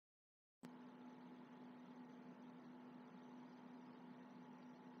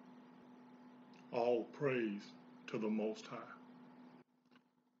All praise to the Most High,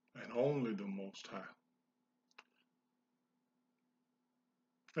 and only the Most High.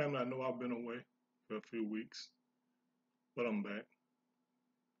 Family, I know I've been away for a few weeks, but I'm back.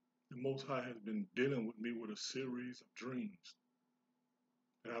 The Most High has been dealing with me with a series of dreams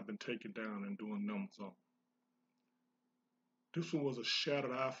that I've been taking down and doing numbers on. This one was a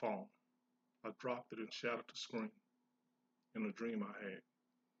shattered iPhone. I dropped it and shattered the screen in a dream I had.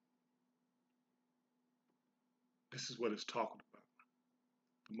 This is what it's talking about.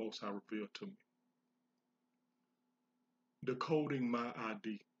 The Most High revealed to me. Decoding my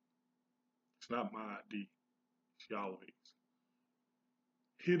ID. It's not my ID, it's Yahweh's.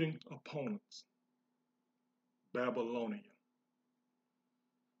 Hitting opponents. Babylonian.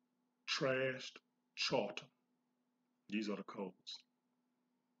 Trashed charter. These are the codes.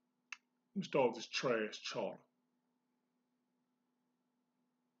 Let me start with this trash charter.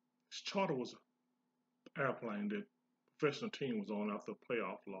 This charter was an airplane that the professional team was on after a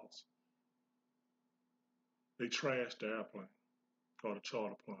playoff loss. They trashed the airplane, or the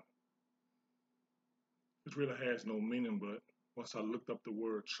charter plane. This really has no meaning, but once I looked up the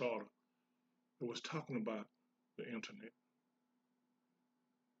word charter, it was talking about the internet.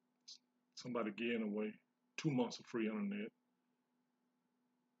 Somebody giving away 2 months of free internet.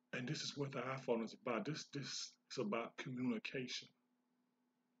 And this is what the iPhone is about. This is about communication.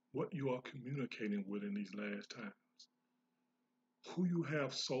 What you are communicating with in these last times. Who you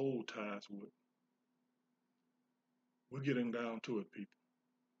have soul ties with. We're getting down to it, people.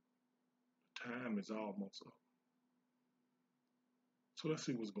 The time is almost up. So let's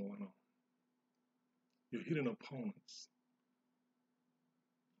see what's going on. You're hitting opponents.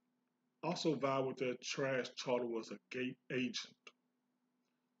 Also vibe with that trash charter was a gate agent.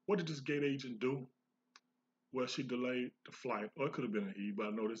 What did this gate agent do? Well, she delayed the flight, or it could have been a he, but I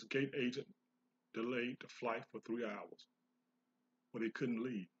know this gate agent delayed the flight for 3 hours, but they couldn't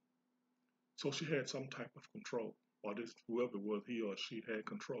leave. So she had some type of control, or this whoever it was, he or she had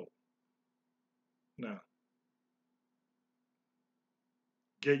control. Now,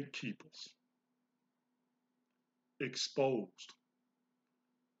 gatekeepers, exposed,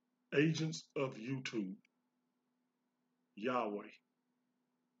 agents of YouTube, Yahweh,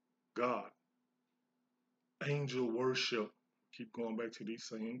 God, angel worship. Keep going back to these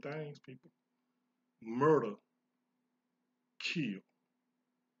same things, people. Murder, kill.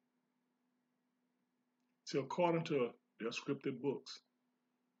 See, according to their scripted books,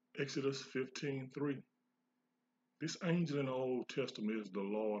 Exodus 15:3, this angel in the Old Testament is the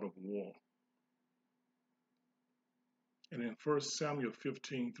Lord of war. And in 1 Samuel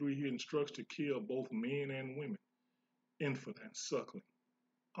 15:3, he instructs to kill both men and women, infant and suckling,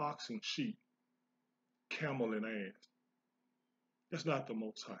 ox and sheep, camel and ass. That's not the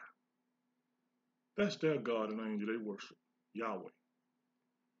Most High. That's their God and angel they worship, Yahweh.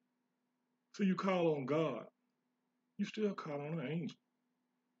 So you call on God, you still call on an angel,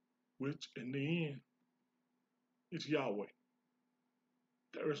 which in the end, it's Yahweh.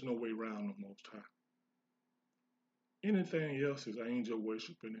 There is no way around the Most High. Anything else is angel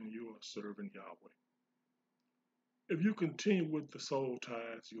worshiping and you are serving Yahweh. If you continue with the soul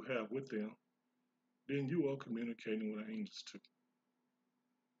ties you have with them, then you are communicating with angels too.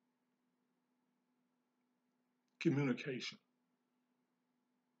 Communication.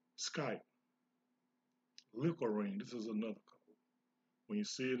 Skype. Liquor ring. This is another code. When you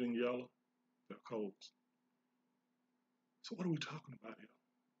see it in yellow, they're codes. So what are we talking about here?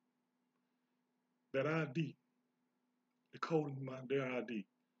 That ID. Decoding their ID.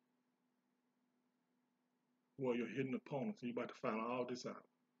 Well, you're hidden opponents. You're about to find all this out.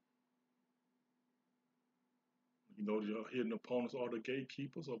 You know your hidden opponents are the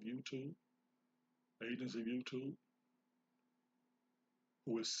gatekeepers of YouTube, agents of YouTube,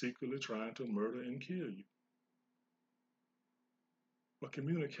 who is secretly trying to murder and kill you. But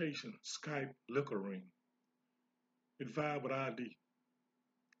communication, Skype, liquor ring, it vibe with ID,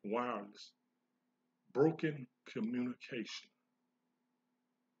 wireless, broken communication.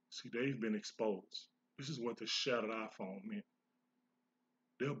 See, they've been exposed. This is what the shattered iPhone meant.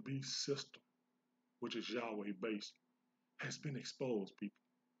 Their beast system, which is Yahweh based, has been exposed, people.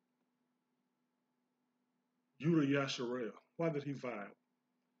 Yudah Yasharel, why did he vibe?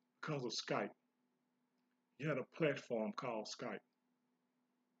 Because of Skype. He had a platform called Skype.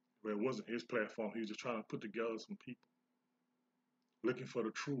 Well, it wasn't his platform. He was just trying to put together some people, looking for the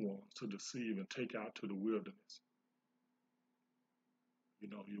true ones to deceive and take out to the wilderness. You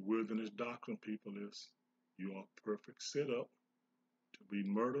know, your wilderness doctrine, people, is you are perfect setup to be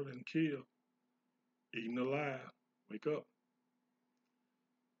murdered and killed, eaten alive. Wake up.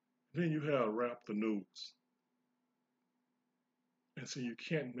 Then you have Rap the News. And so you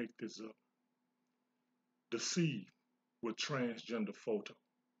can't make this up. Deceive with transgender photo.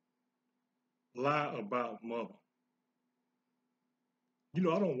 Lie about mother. I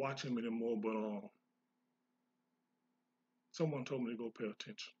don't watch him anymore, but someone told me to go pay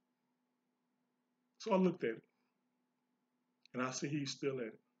attention. So I looked at it, and I see he's still at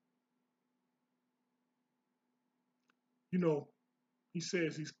it. You know, he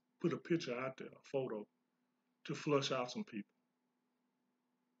says he's put a picture out there, a photo, to flush out some people.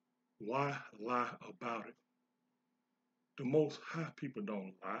 Why lie about it? The Most High people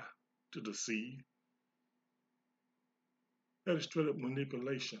don't lie to deceive. That is straight up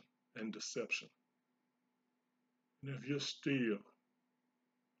manipulation and deception. And if you're still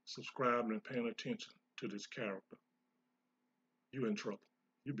subscribing and paying attention to this character, you're in trouble.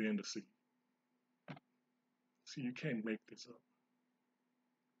 You're being deceived. See, you can't make this up.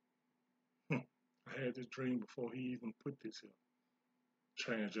 I had this dream before he even put this here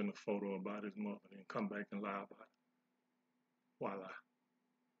transgender photo about his mother and come back and lie about it. Why lie?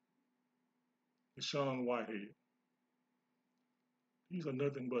 Deshaun Whitehead. These are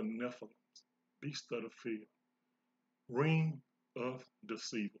nothing but Nephilims, beasts of the field, ring of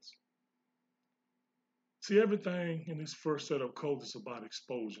deceivers. See, everything in this first set of codes is about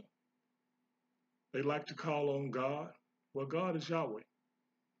exposure. They like to call on God. Well, God is Yahweh.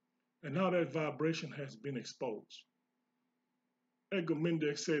 And now that vibration has been exposed. Edgar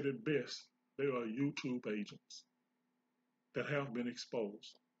Mendez said it best. They are YouTube agents that have been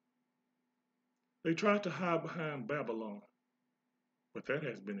exposed. They tried to hide behind Babylon, but that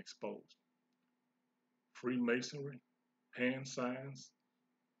has been exposed. Freemasonry, hand signs,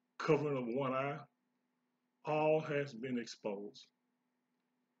 covering of one eye, all has been exposed.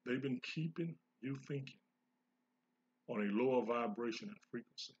 They've been keeping you thinking on a lower vibration and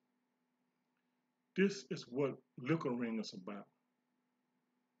frequency. This is what Liquor Ring is about.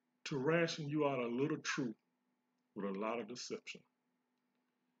 To ration you out a little truth with a lot of deception.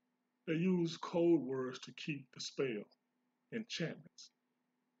 They use code words to keep the spell, enchantments,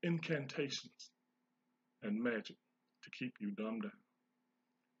 incantations, and magic to keep you dumbed down.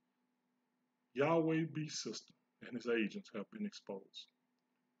 Yahweh Beast System and his agents have been exposed.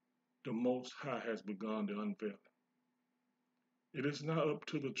 The Most High has begun the unveiling. It is now up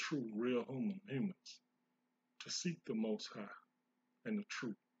to the true, real humans to seek the Most High and the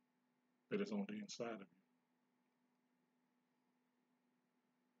truth that is on the inside of you.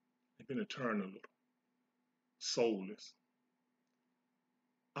 And then it turned a little. Soulless.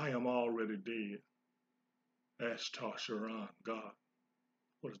 I am already dead. Ashtar Sharan, God.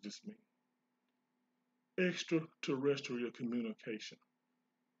 What does this mean? Extraterrestrial communication.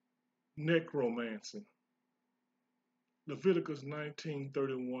 Necromancy. Leviticus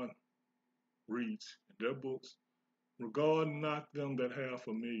 19:31 reads in their books, regard not them that have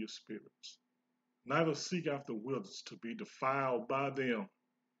familiar spirits, neither seek after wizards to be defiled by them.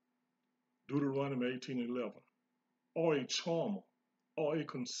 Deuteronomy 18:11. Or a charmer, or a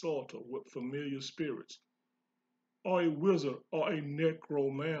consulter with familiar spirits, or a wizard, or a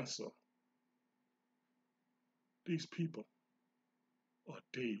necromancer. These people are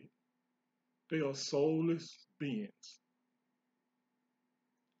dead. They are soulless beings.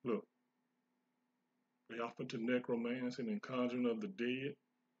 Look, they often to necromancy and conjuring of the dead.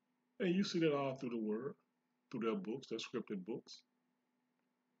 And you see that all through the word, through their books, their scripted books.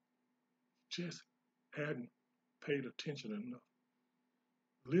 Just hadn't paid attention enough.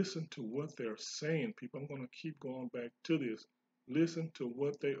 Listen to what they're saying, people. I'm going to keep going back to this. Listen to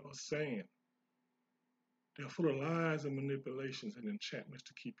what they are saying. They're full of lies and manipulations and enchantments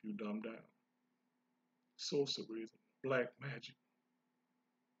to keep you dumbed down. Sorceries, black magic,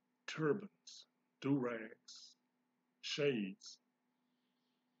 turbans, do-rags, shades.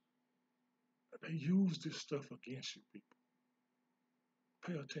 They use this stuff against you, people.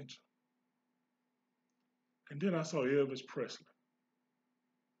 Pay attention. And then I saw Elvis Presley,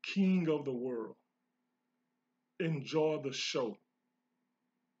 king of the world. Enjoy the show.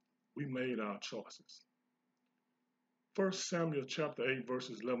 We made our choices. 1 Samuel chapter 8,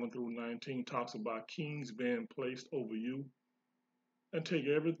 verses 11 through 19 talks about kings being placed over you and take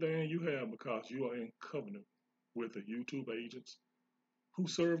everything you have because you are in covenant with the YouTube agents who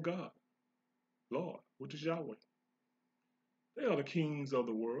serve God, Lord, which is Yahweh. They are the kings of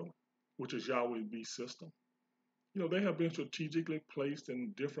the world, which is Yahweh's beast system. They have been strategically placed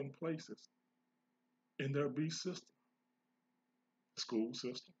in different places in their beast system. School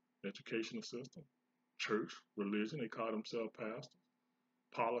system, educational system, church, religion, they call themselves pastors,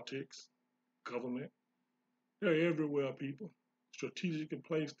 politics, government. They're everywhere, people. strategically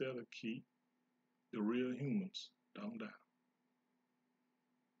placed there to keep the real humans dumbed down.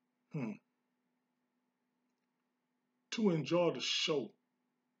 Hmm. To enjoy the show,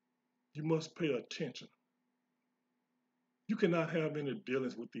 you must pay attention. You cannot have any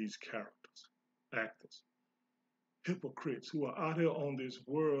dealings with these characters, actors, hypocrites who are out here on this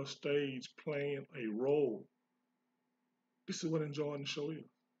world stage playing a role. This is what enjoying the show is.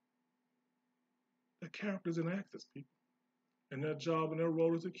 They're characters and actors, people. And their job and their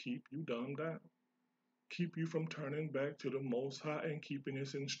role is to keep you dumbed down, keep you from turning back to the Most High and keeping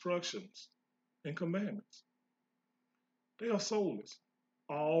His instructions and commandments. They are soulless,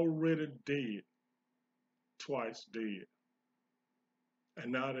 already dead, twice dead.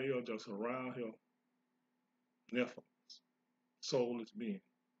 And now they are just around here, Nephilims, soulless beings,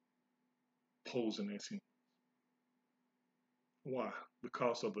 posing as Him. Why?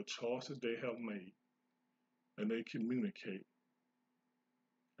 Because of the choices they have made, and they communicate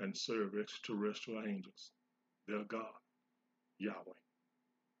and serve extraterrestrial angels, their God, Yahweh.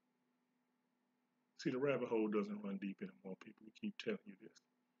 See, the rabbit hole doesn't run deep anymore, people. We keep telling you this.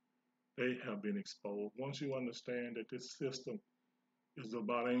 They have been exposed. Once you understand that this system is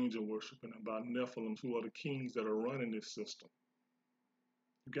about angel worship and about Nephilims, who are the kings that are running this system,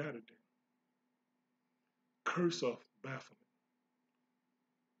 you got it then. Curse of Baphomet.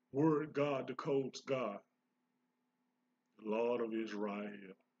 Word God decodes God, the Lord of Israel.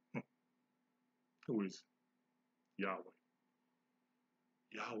 Who is Yahweh?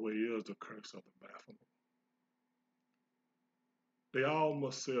 Yahweh is the curse of the Baphomet. They all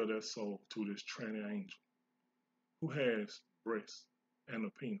must sell their soul to this tranny angel who has breasts and a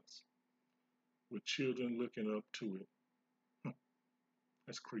penis with children looking up to it.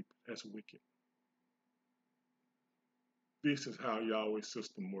 That's creepy. That's wicked. This is how Yahweh's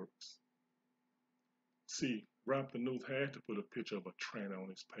system works. See, Rap the News had to put a picture of a tranny on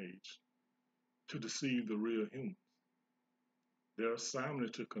his page to deceive the real humans. Their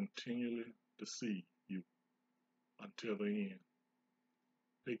assignment is to continually deceive you until the end.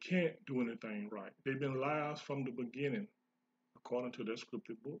 They can't do anything right. They've been liars from the beginning, according to their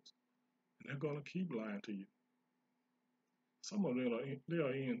scripted books, and they're going to keep lying to you. Some of them they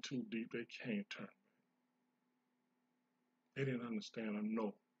are in too deep. They can't turn back. They didn't understand or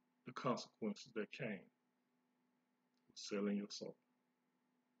know the consequences that came with selling your soul.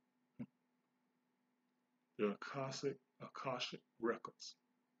 The Akashic records.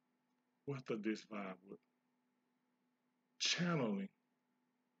 What does this vibe with? Channeling,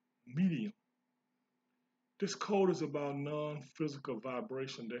 medium. This code is about non-physical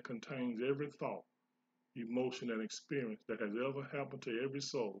vibration that contains every thought, emotion, and experience that has ever happened to every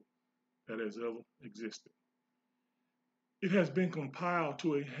soul that has ever existed. It has been compiled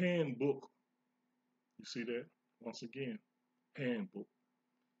to a handbook. You see that? Once again, handbook.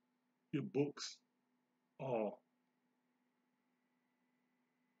 Your books are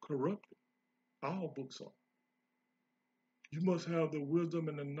corrupted. All books are. You must have the wisdom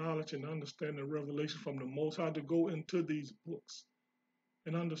and the knowledge and understanding and revelation from the Most High to go into these books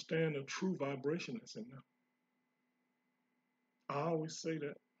and understand the true vibration that's in them. I always say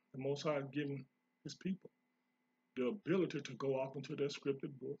that the Most High has given His people the ability to go off into their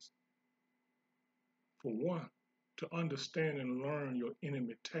scripted books. For one, to understand and learn your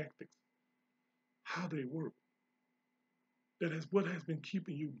enemy tactics, how they work. That is what has been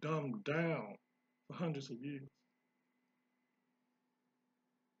keeping you dumbed down for hundreds of years.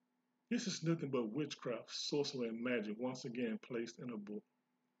 This is nothing but witchcraft, sorcery, and magic, once again placed in a book.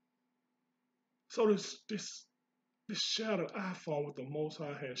 So this shattered iPhone with the Most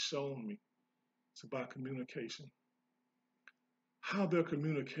High has shown me, it's about communication. How their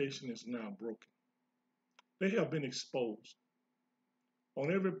communication is now broken. They have been exposed.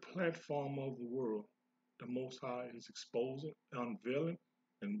 On every platform of the world, the Most High is exposing, unveiling,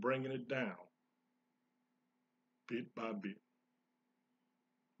 and bringing it down, bit by bit.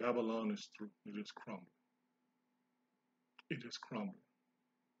 Babylon is through. It is crumbling. It is crumbling.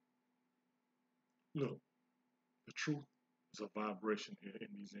 Look, the truth is a vibration here in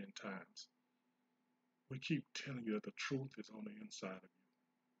these end times. We keep telling you that the truth is on the inside of you.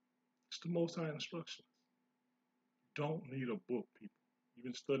 It's the Most High instructions. You don't need a book, people. You've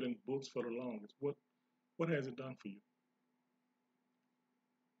been studying books for the longest. What has it done for you?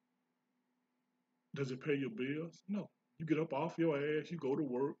 Does it pay your bills? No. You get up off your ass, you go to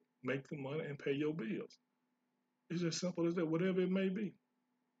work, make the money, and pay your bills. It's as simple as that, whatever it may be.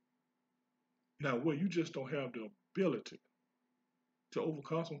 Now, where you just don't have the ability to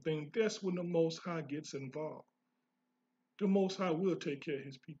overcome some things, that's when the Most High gets involved. The Most High will take care of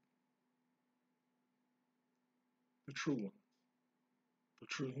His people. The true one. the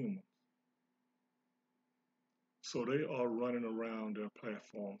true humans. So they are running around their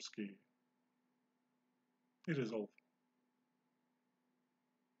platform scared. It is over.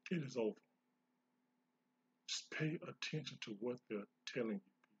 It is over. Just pay attention to what they're telling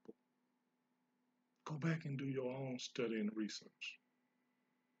you, people. Go back and do your own study and research.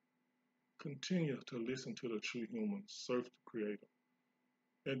 Continue to listen to the true humans. Search the creator.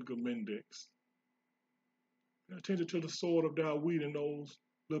 Edgar Mendex. Pay attention to the sword of Dawid and those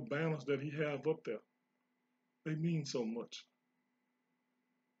little banners that he have up there. They mean so much.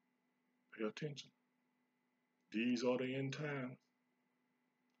 Pay attention. These are the end times.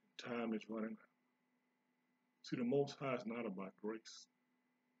 Time is running out. See, the Most High is not about grace.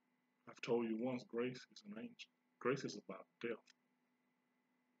 I've told you once, grace is an angel. Grace is about death.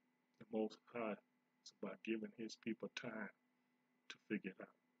 The Most High is about giving his people time to figure it out.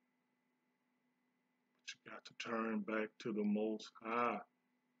 But you got to turn back to the Most High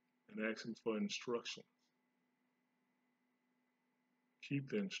and ask him for instructions. Keep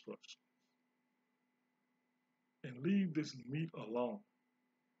the instructions. And leave this meat alone.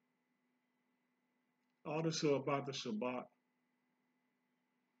 All this about the Shabbat.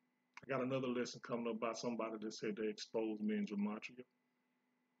 I got another lesson coming up about somebody that said they exposed me in gematria.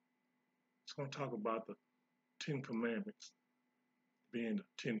 It's going to talk about the 10 Commandments being the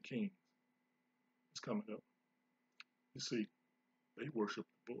 10 kings. It's coming up. You see, they worship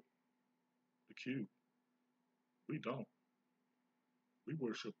the book, the cube. We don't. We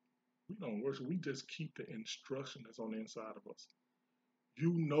don't worship. We just keep the instruction that's on the inside of us.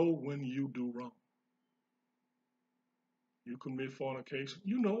 You know when you do wrong. You commit fornication.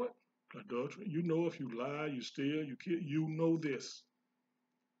 You know it. Adultery. You know if you lie, you steal, you kill. You know this.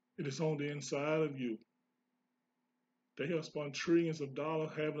 It is on the inside of you. They have spent trillions of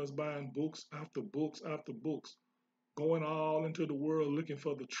dollars having us buying books after books after books, going all into the world looking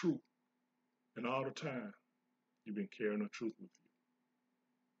for the truth. And all the time, you've been carrying the truth with you.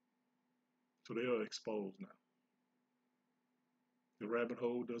 So they are exposed now. The rabbit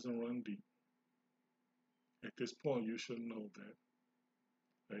hole doesn't run deep. At this point, you should know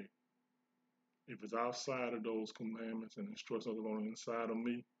that, hey, if it's outside of those commandments and instructions that are on the inside of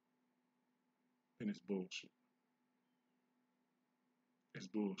me, then it's bullshit. It's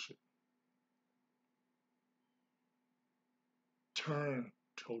bullshit. Turn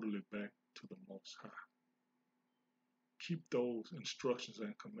totally back to the Most High. Keep those instructions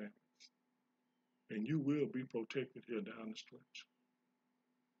and commandments, and you will be protected here down the stretch.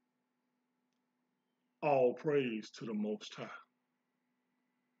 All praise to the Most High,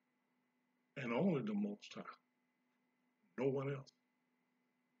 and only the Most High. No one else.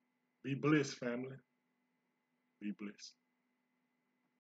 Be blessed, family. Be blessed.